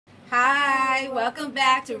Hi, welcome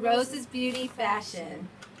back to Rosa's Beauty Fashion.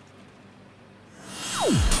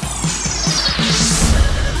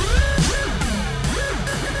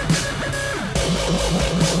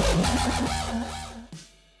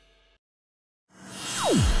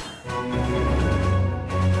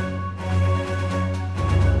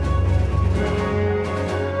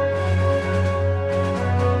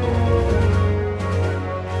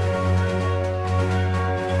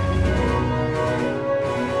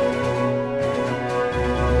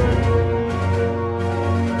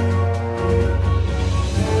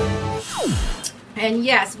 And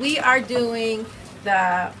yes, we are doing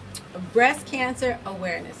the breast cancer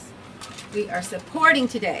awareness. We are supporting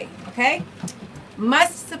today, okay?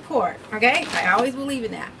 Must support, okay? I always believe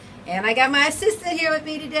in that. And I got my assistant here with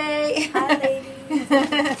me today. Hi,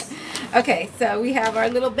 ladies. Okay, so we have our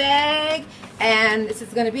little bag, and this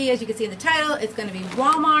is going to be, as you can see in the title, it's going to be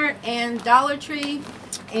Walmart and Dollar Tree.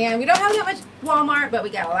 And we don't have that much Walmart, but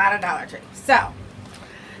we got a lot of Dollar Tree. So,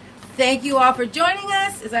 thank you all for joining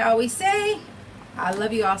us. As I always say, I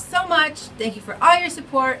love you all so much. Thank you for all your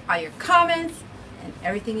support, all your comments, and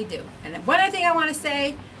everything you do. And one other thing I want to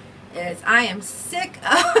say is I am sick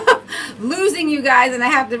of losing you guys, and I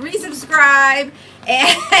have to resubscribe, and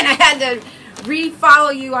I had to re-follow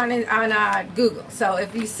you on Google. So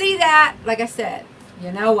if you see that, like I said,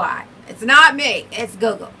 you know why. It's not me, it's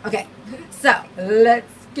Google. Okay, so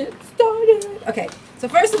let's get started. Okay, so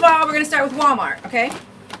first of all, we're going to start with Walmart, okay?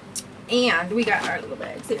 And we got our little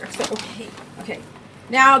bags here. So, okay.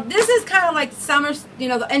 Now, this is kind of like summer, you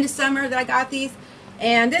know, the end of summer that I got these.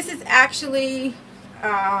 And this is actually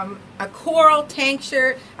a coral tank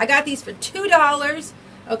shirt. I got these for $2.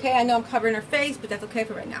 Okay, I know I'm covering her face, but that's okay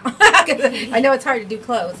for right now. I know it's hard to do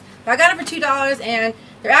clothes. But I got them for $2, and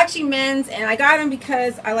they're actually men's. And I got them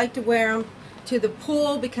because I like to wear them to the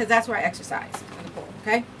pool because that's where I exercise, in the pool,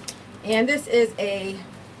 okay? And this is a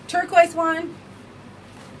turquoise one.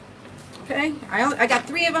 Okay, I got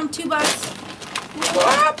 3 of them, $2.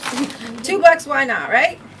 Whoops. $2, why not,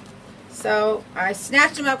 right? So I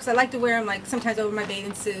snatched them up because I like to wear them like sometimes over my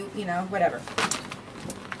bathing suit, you know, whatever.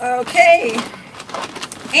 Okay,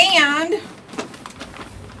 and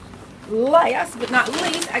last but not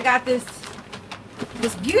least, I got this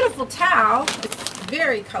beautiful towel. It's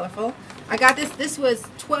very colorful. I got this. This was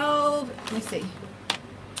let me see,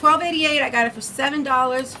 $12.88. I got it for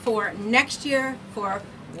 $7 for next year for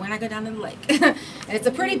when I go down to the lake. And it's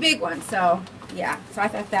a pretty big one, so yeah, so I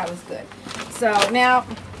thought that was good. So now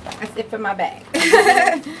that's it for my bag.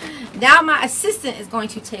 Now my assistant is going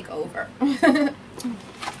to take over.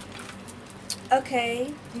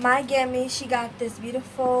 Okay, my Gammy, she got this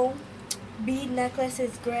beautiful bead necklace.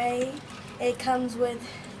 It's gray. It comes with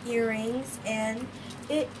earrings, and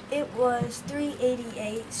it was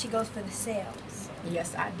 $3.88. She goes for the sales.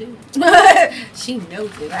 Yes, I do. She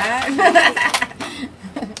knows it, right?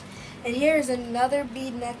 And here is another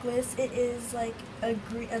bead necklace. It is like a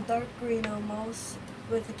dark green almost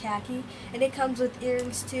with a khaki, and it comes with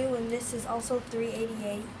earrings too. And this is also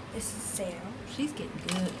 $3.88. This is sale. She's getting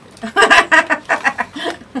good.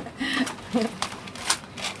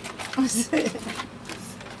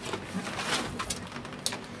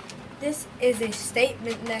 This is a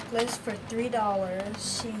statement necklace for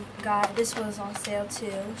 $3. This was on sale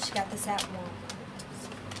too. She got this at Walmart.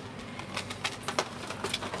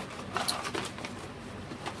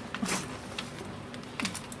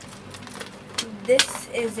 This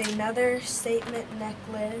is another statement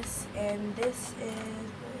necklace, and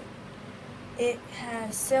it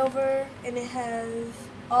has silver, and it has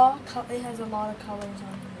a lot of colors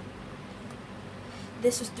on it.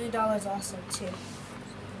 This was $3 also too.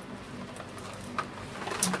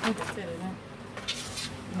 I think that's it, isn't it?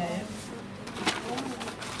 No.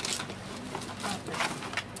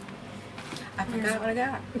 I forgot what I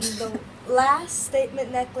got. The last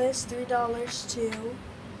statement necklace, $3 too.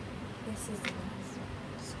 This is the last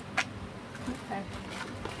one. Okay.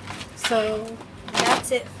 So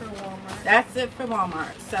that's it for Walmart. That's it for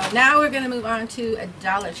Walmart. So now we're going to move on to a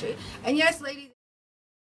Dollar Tree. And yes, ladies,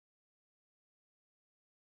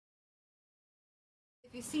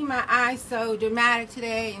 if you see my eyes so dramatic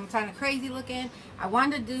today and kind of crazy looking, I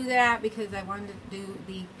wanted to do that because I wanted to do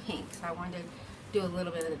the pink. So I wanted to do a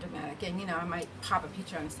little bit of the dramatic. And, you know, I might pop a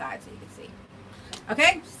picture on the side so you can see.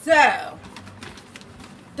 Okay, so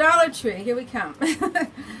Dollar Tree, here we come.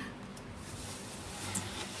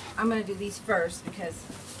 I'm going to do these first because,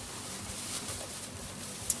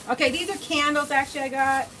 okay, these are candles actually I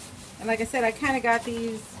got. And like I said, I kind of got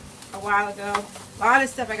these a while ago. A lot of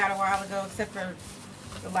stuff I got a while ago except for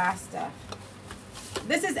the last stuff.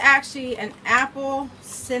 This is actually an apple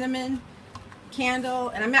cinnamon candle,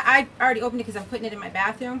 and I already opened it because I'm putting it in my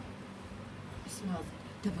bathroom. It smells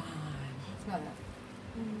divine. Smell that.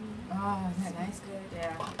 Oh, isn't that nice? Good.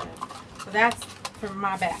 Yeah. Okay. So that's for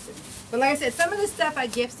my bathroom. But like I said, some of this stuff I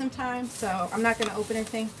gift sometimes, so I'm not going to open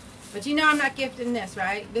anything. But you know I'm not gifting this,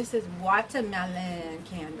 right? This is watermelon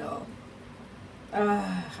candle.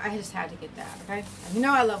 I just had to get that, okay? And you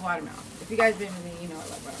know I love watermelon. If you guys been with me, you know I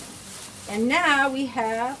love watermelon. And now we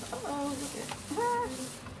have, oh,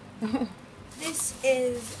 look at This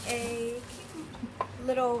is a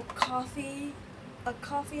little coffee. It's a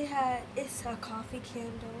coffee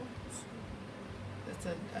candle. It's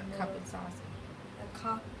a cup and saucer.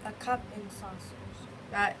 A cup and saucer.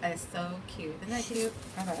 That is so cute. Isn't that cute?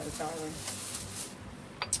 I thought it was darling.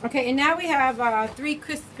 Okay, and now we have 3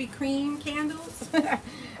 Krispy Kreme candles.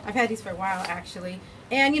 I've had these for a while, actually.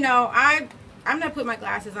 And, you know, I'm not putting my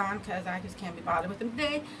glasses on because I just can't be bothered with them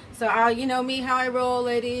today. So, you know me, how I roll,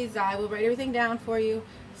 ladies. I will write everything down for you.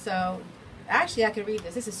 So, actually, I can read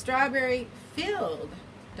this. This is strawberry-filled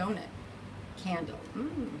donut candle.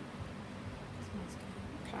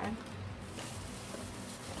 Okay.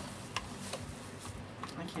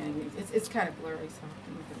 I can't even, it's kind of blurry, so I'm not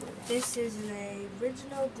gonna worry about it. This is an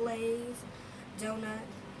original glazed donut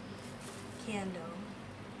candle.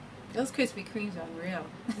 Those Krispy Kremes are unreal.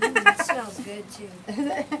 It smells good too.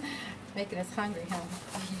 Making us hungry, huh?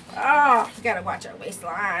 Oh, we gotta watch our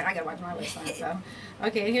waistline. I gotta watch my waistline. So,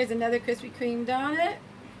 okay, here's another Krispy Kreme donut.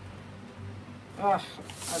 Oh,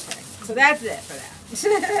 okay. So that's it for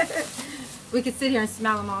that. We could sit here and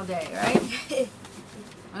smell them all day, right?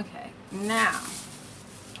 Okay, now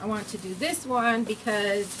I want to do this one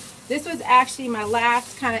because this was actually my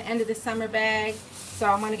last kind of end of the summer bag. So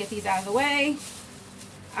I'm going to get these out of the way.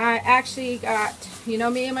 I actually got, you know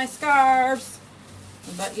me and my scarves,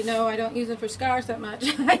 but you know I don't use them for scarves that much.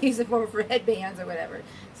 I use them more for headbands or whatever.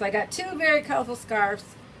 So I got 2 very colorful scarves,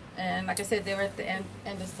 and like I said, they were at the end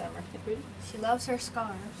of summer. They're pretty. She loves her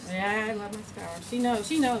scarves. Yeah, I love my scarves. She knows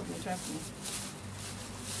me, trust me.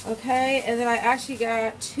 Okay, and then I actually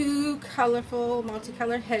got 2 colorful,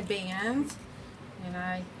 multicolored headbands, and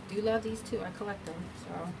I do love these too. I collect them.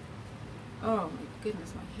 So, oh my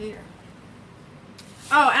goodness, my hair.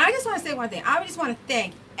 Oh, and I just want to say one thing. I just want to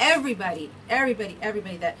thank everybody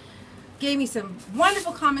that gave me some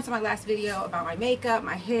wonderful comments on my last video about my makeup,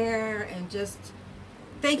 my hair, and just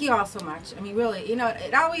thank you all so much. I mean, really, you know,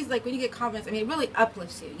 it always, like, when you get comments, I mean, it really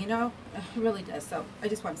uplifts you, you know? It really does. So, I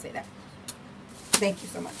just want to say that. Thank you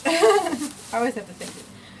so much. I always have to thank you.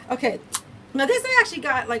 Okay, now this I actually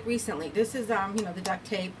got, like, recently. This is, you know, the duct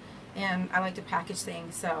tape, and I like to package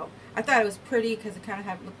things, so I thought it was pretty because it kind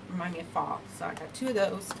of remind me of fall. So I got 2 of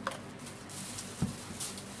those.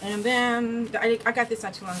 And then I got this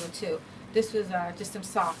not too long ago too. This was just some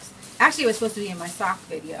socks. Actually, it was supposed to be in my sock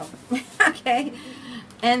video. Okay.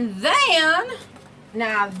 And then,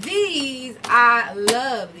 now these, I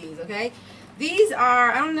love these, okay? These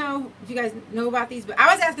are, I don't know if you guys know about these, but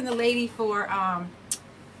I was asking the lady for,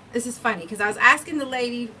 this is funny, because I was asking the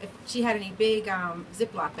lady if she had any big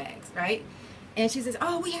Ziploc bags, right? And she says,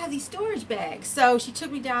 oh, we have these storage bags. So she took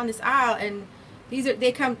me down this aisle, and these are,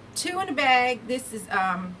 they come 2 in a bag. This is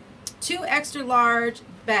 2 extra large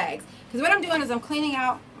bags. Because what I'm doing is I'm cleaning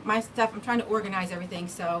out my stuff. I'm trying to organize everything.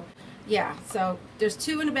 So, yeah. So there's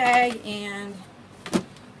 2 in a bag, and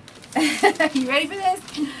you ready for this?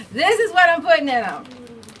 This is what I'm putting in them.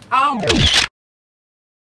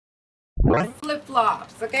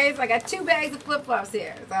 Flip-flops, okay? So I got 2 bags of flip-flops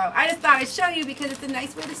here. So I just thought I'd show you because it's a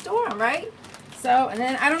nice way to store them, right? So, and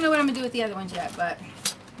then I don't know what I'm going to do with the other ones yet, but,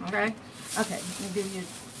 okay? Okay, let me do your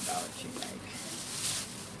Dollar Tree bag.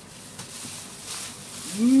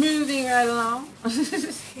 Moving right along.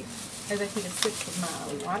 As I take a sip of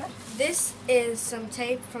my water. This is some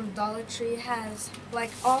tape from Dollar Tree. It has,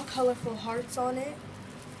 like, all colorful hearts on it.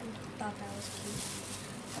 I thought that was cute.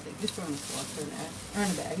 I think this one is for in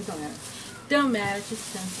the bag. It don't matter. Don't matter. It's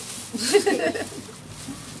expensive.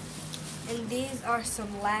 And these are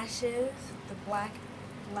some lashes. The black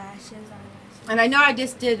lashes. And I know I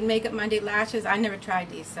just did Makeup Monday lashes. I never tried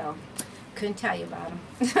these, so couldn't tell you about them.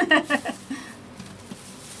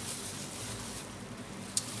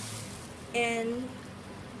 And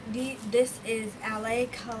this is LA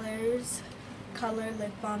Colors Color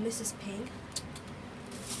Lip Balm. This is pink.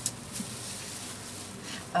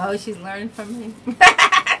 Oh, she's learning from me.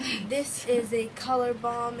 This is a color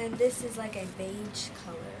balm, and this is like a beige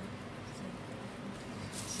color.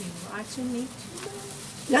 She's watching me too.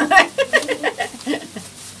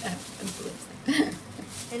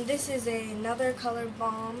 And this is another color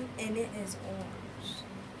balm, and it is orange.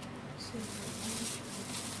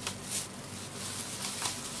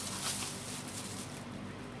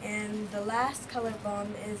 And the last color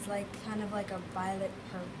bomb is like kind of like a violet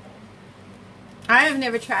purple. I have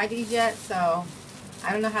never tried these yet, so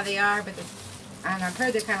I don't know how they are, but I don't know. I've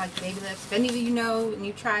heard they're kind of like baby lips. If any of you know and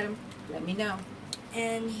you've tried them, let me know.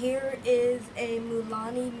 And here is a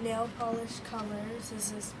Mulani nail polish colors.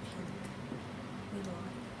 This is pink.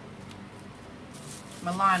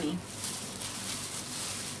 Milani.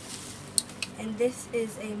 And this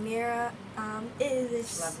is a mirror. It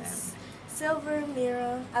is Love that. silver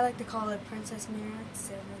mirror. I like to call it princess mirror.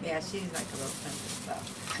 Silver mirror. Yeah, she's like a little princess, so.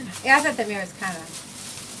 Yeah, I thought that mirror was kind of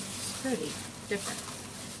pretty, different.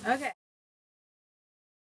 Okay.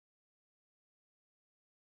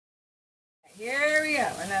 Here we go,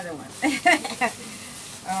 another one.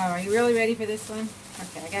 Oh, are you really ready for this one?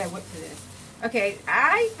 Okay, I gotta whip through this. Okay,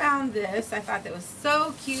 I found this. I thought that was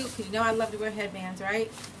so cute because you know I love to wear headbands,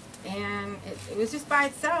 right? And it was just by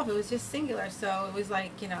itself. It was just singular. So it was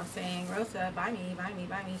like, you know, saying, Rosa, buy me, buy me,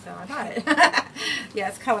 buy me. So I bought it. Yeah,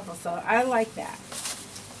 it's colorful. So I like that.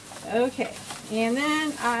 Okay. And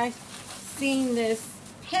then I seen this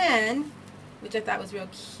pen, which I thought was real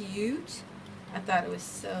cute. I thought it was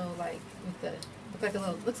so like with the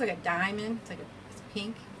looks like a diamond. It's like it's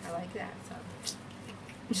pink. I like that. So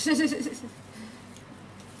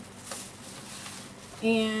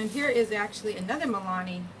and here is actually another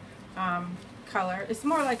Milani color. It's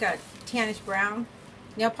more like a tannish brown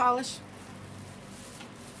nail polish.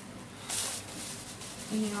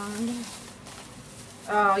 And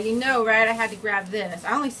oh, you know, right? I had to grab this.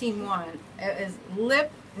 I only seen one. It is lip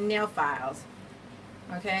nail files.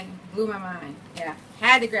 Okay, blew my mind. Yeah,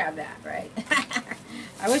 had to grab that, right?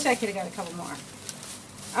 I wish I could have got a couple more.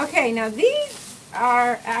 Okay, now these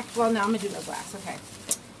are well, no, I'm gonna do lip glass. Okay,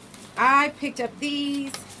 I picked up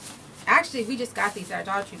these. Actually, we just got these at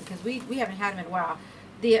Dollar Tree because we haven't had them in a while.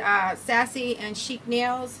 The Sassy and Chic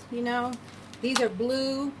nails, you know, these are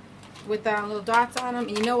blue with little dots on them,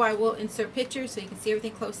 and you know I will insert pictures so you can see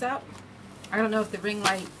everything close up. I don't know if the ring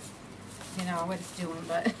light, you know, what it's doing,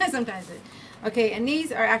 but sometimes it. Okay, and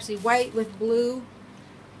these are actually white with blue.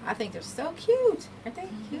 I think they're so cute. Aren't they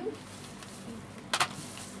cute?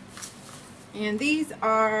 And these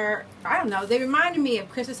are, I don't know, they reminded me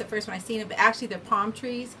of Christmas at first when I seen them, but actually they're palm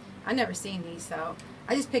trees. I never seen these, so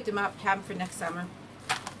I just picked them up, have them for next summer.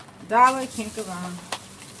 Dollar, can't go wrong.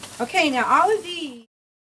 Okay, now all of these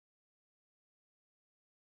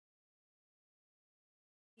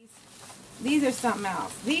are something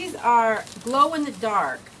else. These are glow in the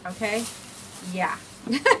dark, okay? Yeah.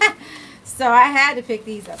 So I had to pick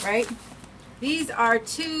these up, right? These are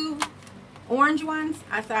two orange ones.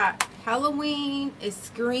 I thought Halloween is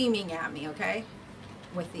screaming at me, okay?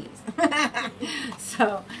 With these.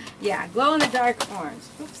 So, yeah, glow in the dark orange.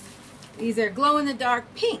 Oops. These are glow in the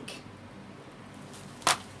dark pink.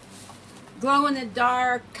 Glow in the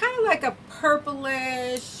dark, kind of like a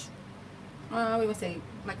purplish, we would say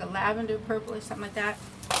like a lavender purplish, something like that.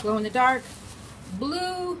 Glow in the dark.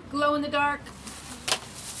 Blue glow in the dark.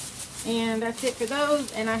 And that's it for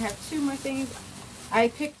those. And I have two more things. I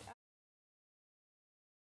picked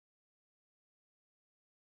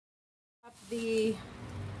up the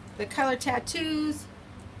color tattoos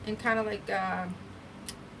and kind of like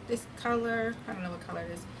this color. I don't know what color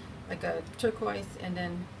it is. Like a turquoise and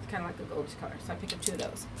then kind of like a goldish color. So I picked up two of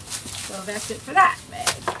those. So that's it for that bag.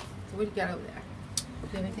 So what do you got over there?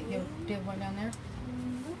 Do you have anything? Do you have one down there?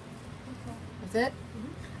 That's it?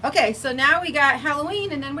 Okay, so now we got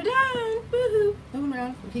Halloween and then we're done. Woohoo! Moving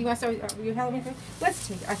around. Okay, you want to start with your Halloween first? Let's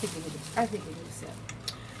take it. I think we need a sip.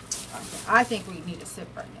 Okay, I think we need a sip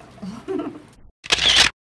right now.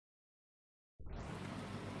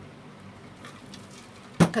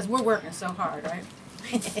 Because we're working so hard, right?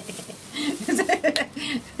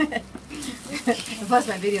 Plus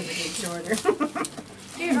my videos are getting shorter.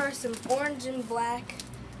 Here are some orange and black.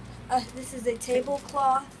 This is a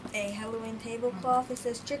tablecloth, a Halloween tablecloth. It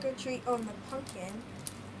says trick or treat on the pumpkin.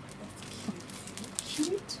 That's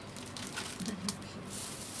cute.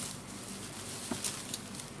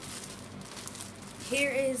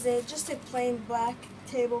 Here is just a plain black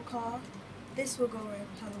tablecloth. This will go with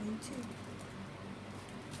Halloween too.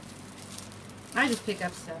 I just pick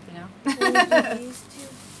up stuff, you know. These two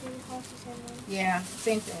tablecloths on them. Yeah,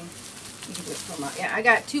 same thing. You can just pull them out. Yeah, I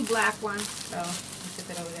got two black ones, so I'll put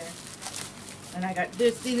that over there. And I got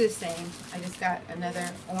this. These are the same. I just got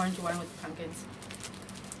another orange one with pumpkins.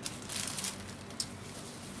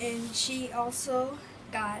 And she also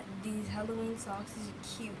got these Halloween socks. These are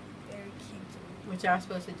cute, very cute. Which I was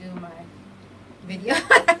supposed to do in my video.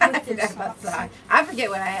 I forgot about socks. I forget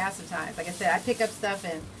what I have sometimes. Like I said, I pick up stuff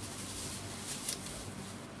and.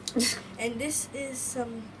 And this is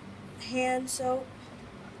some hand soap.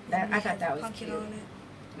 I thought that was pumpkin cute. on it.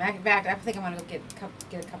 In fact, I think I'm gonna go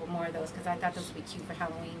get a couple more of those because I thought those would be cute for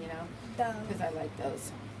Halloween, you know, because I like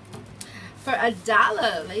those. For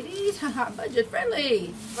 $1, ladies, budget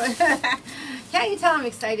friendly. Can't you tell I'm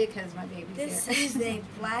excited because my baby's This here? is a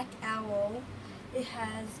black owl. It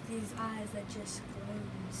has these eyes that just glow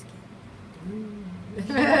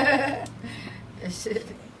skin.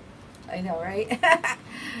 I know, right?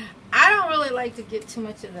 I don't really like to get too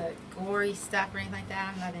much of the gory stuff or anything like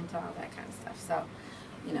that. I'm not into all that kind of stuff. So,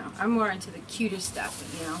 you know, I'm more into the cuter stuff,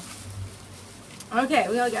 you know. Okay,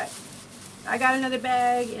 I got another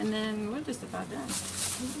bag, and then we're just about done.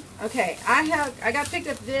 Okay, I got picked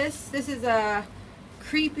up this. This is a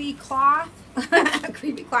creepy cloth. A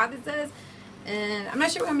creepy cloth, it says. And I'm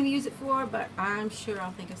not sure what I'm going to use it for, but I'm sure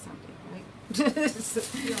I'll think of something, right?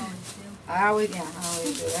 You always do. I always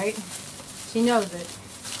do, right? She knows it.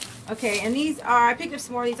 Okay, and these are, I picked up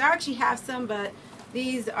some more. These I actually have some, but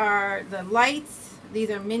these are the lights. These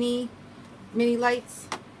are mini lights.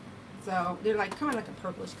 So they're like kind of like a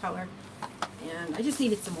purplish color. And I just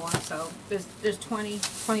needed some more, so there's 20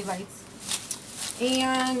 lights.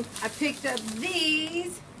 And I picked up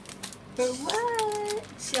these. For what?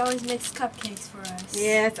 She always makes cupcakes for us.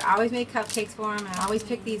 Yes, I always make cupcakes for them. I always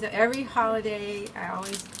pick these up every holiday. I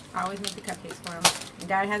always make the cupcakes for them. And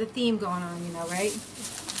Dad has a theme going on, you know, right?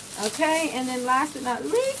 Okay, and then last but not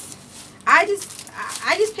least, I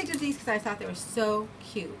just picked up these because I thought they were so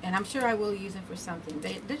cute, and I'm sure I will use them for something.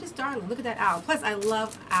 They're just darling. Look at that owl. Plus, I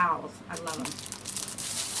love owls. I love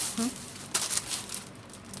them.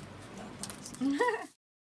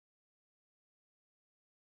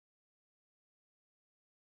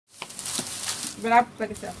 But like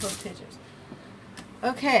I said, I'll post pictures.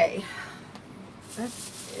 Okay,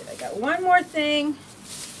 that's it. I got one more thing.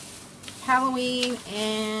 Halloween,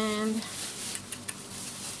 and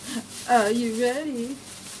are you ready?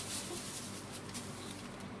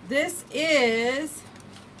 This is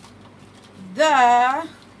the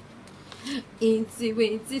Incy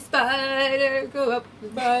Wincy Spider Go Up the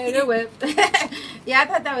Spider Web. Yeah, I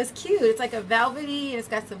thought that was cute. It's like a velvety, and it's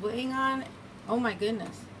got some bling on it. Oh my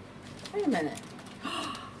goodness. Wait a minute.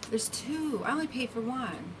 There's two. I only paid for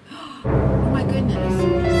one. Oh my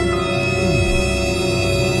goodness.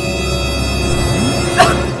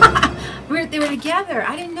 They were together.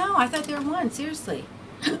 I didn't know. I thought they were one. Seriously.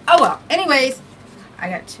 Oh well. Anyways, I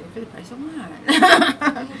got two for the price of one.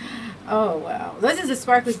 Oh wow. This is a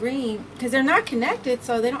sparkly green because they're not connected,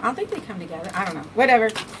 so they don't. I don't think they come together. I don't know. Whatever.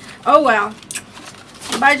 Oh well.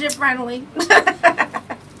 Budget friendly.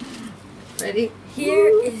 Ready? Here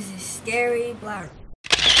is a scary black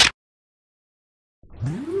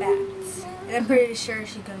bat. And I'm pretty sure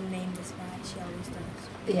she's gonna name this bat. She always does.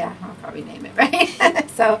 Yeah, I'll probably name it, right?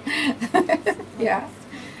 So, yeah.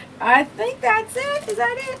 I think that's it. Is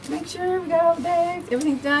that it? Make sure we got all the bags.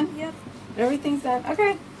 Everything's done? Yep. Everything's done.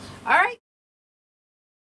 Okay. All right.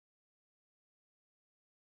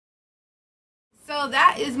 So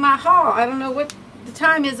that is my haul. I don't know what the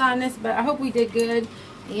time is on this, but I hope we did good.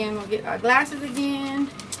 And we'll get our glasses again.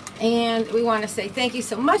 And we want to say thank you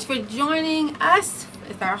so much for joining us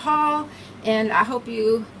with our haul. And I hope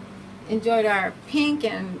you enjoyed our pink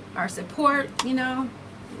and our support. You know,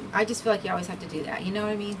 I just feel like you always have to do that. You know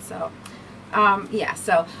what I mean? So, yeah.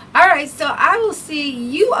 So, all right. So I will see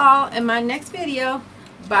you all in my next video.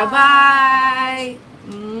 Bye-bye.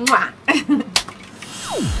 Mwah.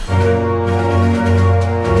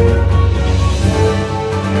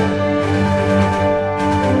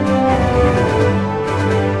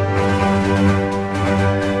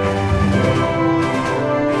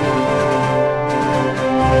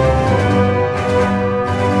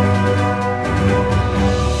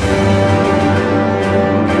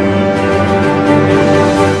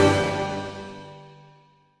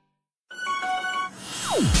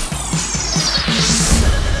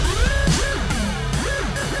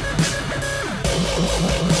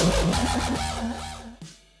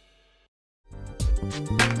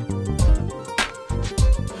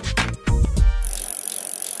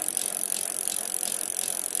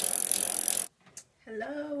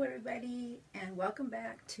 Hello everybody, and welcome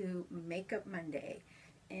back to Makeup Monday,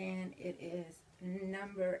 and it is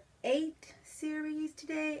number 8 series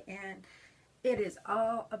today, and it is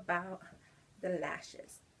all about the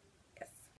lashes.